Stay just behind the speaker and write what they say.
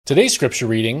Today's scripture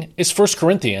reading is 1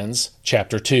 Corinthians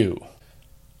chapter 2.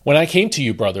 When I came to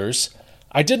you, brothers,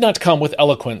 I did not come with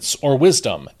eloquence or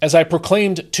wisdom, as I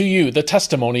proclaimed to you the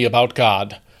testimony about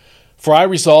God. For I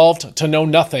resolved to know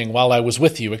nothing while I was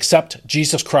with you except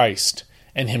Jesus Christ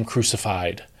and him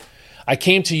crucified. I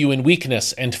came to you in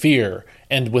weakness and fear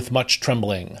and with much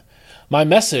trembling. My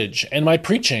message and my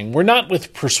preaching were not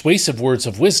with persuasive words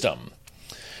of wisdom,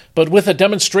 but with a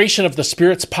demonstration of the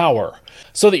Spirit's power,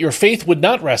 so that your faith would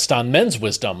not rest on men's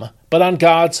wisdom, but on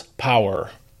God's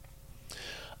power.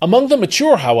 Among the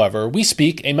mature, however, we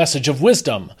speak a message of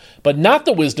wisdom, but not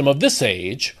the wisdom of this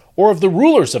age, or of the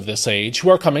rulers of this age who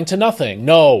are coming to nothing.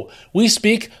 No, we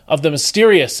speak of the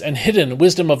mysterious and hidden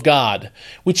wisdom of God,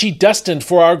 which he destined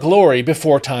for our glory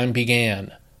before time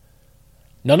began.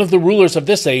 None of the rulers of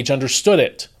this age understood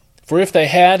it, for if they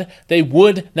had, they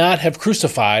would not have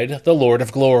crucified the Lord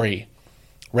of glory.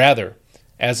 Rather,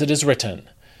 as it is written,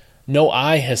 no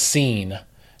eye has seen,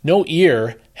 no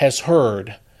ear has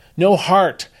heard, no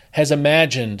heart has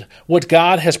imagined what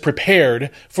God has prepared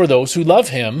for those who love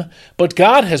him, but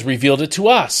God has revealed it to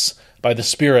us by the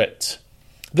Spirit.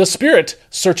 The Spirit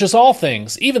searches all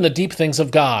things, even the deep things of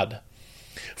God.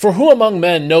 For who among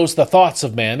men knows the thoughts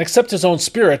of man except his own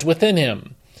spirit within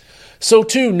him? So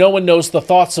too no one knows the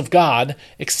thoughts of God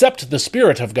except the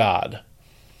Spirit of God.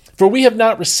 For we have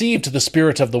not received the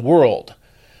spirit of the world,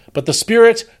 but the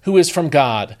Spirit who is from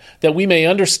God, that we may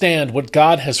understand what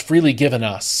God has freely given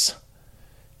us.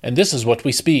 And this is what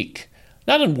we speak,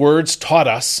 not in words taught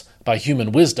us by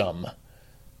human wisdom,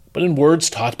 but in words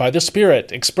taught by the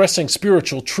Spirit, expressing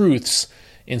spiritual truths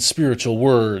in spiritual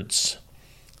words.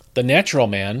 The natural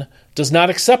man does not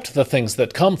accept the things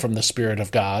that come from the Spirit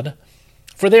of God,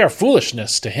 for they are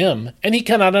foolishness to him, and he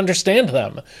cannot understand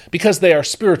them, because they are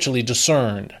spiritually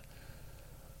discerned.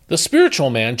 The spiritual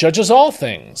man judges all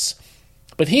things,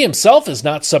 but he himself is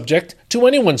not subject to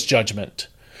anyone's judgment.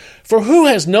 For who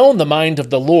has known the mind of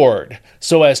the Lord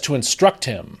so as to instruct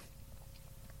him?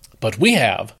 But we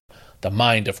have the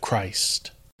mind of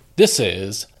Christ. This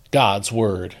is God's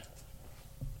Word.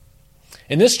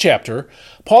 In this chapter,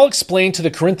 Paul explained to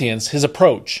the Corinthians his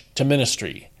approach to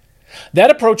ministry. That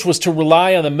approach was to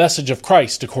rely on the message of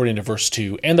Christ, according to verse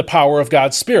 2, and the power of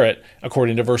God's Spirit,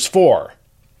 according to verse 4.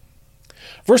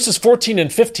 Verses 14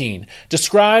 and 15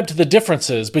 described the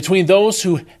differences between those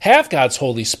who have God's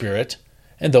Holy Spirit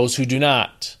and those who do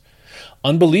not.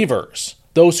 Unbelievers,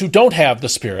 those who don't have the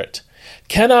Spirit,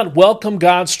 cannot welcome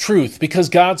God's truth because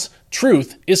God's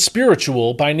truth is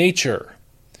spiritual by nature.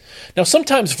 Now,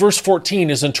 sometimes verse 14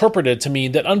 is interpreted to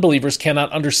mean that unbelievers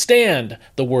cannot understand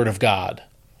the Word of God.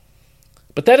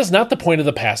 But that is not the point of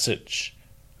the passage,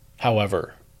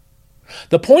 however.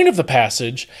 The point of the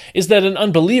passage is that an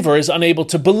unbeliever is unable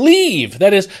to believe,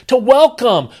 that is, to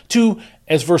welcome, to,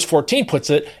 as verse 14 puts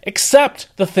it, accept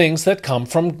the things that come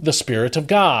from the Spirit of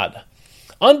God.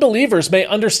 Unbelievers may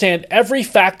understand every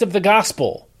fact of the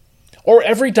gospel, or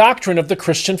every doctrine of the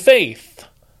Christian faith,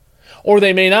 or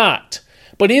they may not.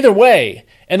 But either way,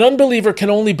 an unbeliever can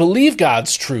only believe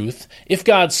God's truth if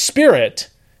God's Spirit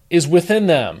is within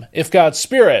them, if God's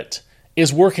Spirit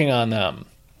is working on them.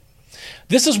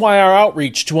 This is why our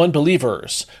outreach to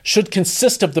unbelievers should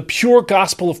consist of the pure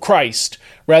gospel of Christ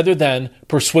rather than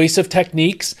persuasive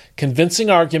techniques, convincing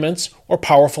arguments, or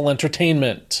powerful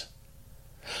entertainment.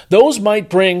 Those might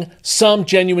bring some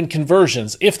genuine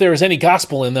conversions if there is any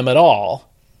gospel in them at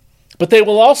all, but they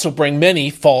will also bring many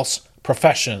false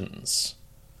professions.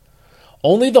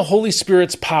 Only the Holy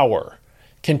Spirit's power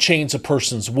can change a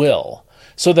person's will,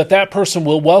 so that that person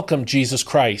will welcome Jesus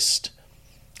Christ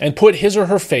and put his or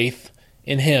her faith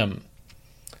in him.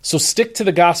 So stick to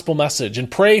the gospel message and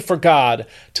pray for God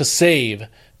to save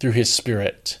through his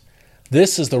Spirit.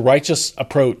 This is the righteous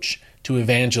approach to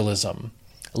evangelism.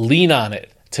 Lean on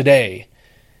it today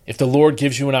if the Lord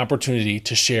gives you an opportunity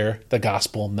to share the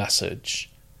gospel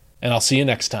message. And I'll see you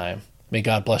next time. May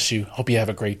God bless you. Hope you have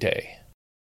a great day.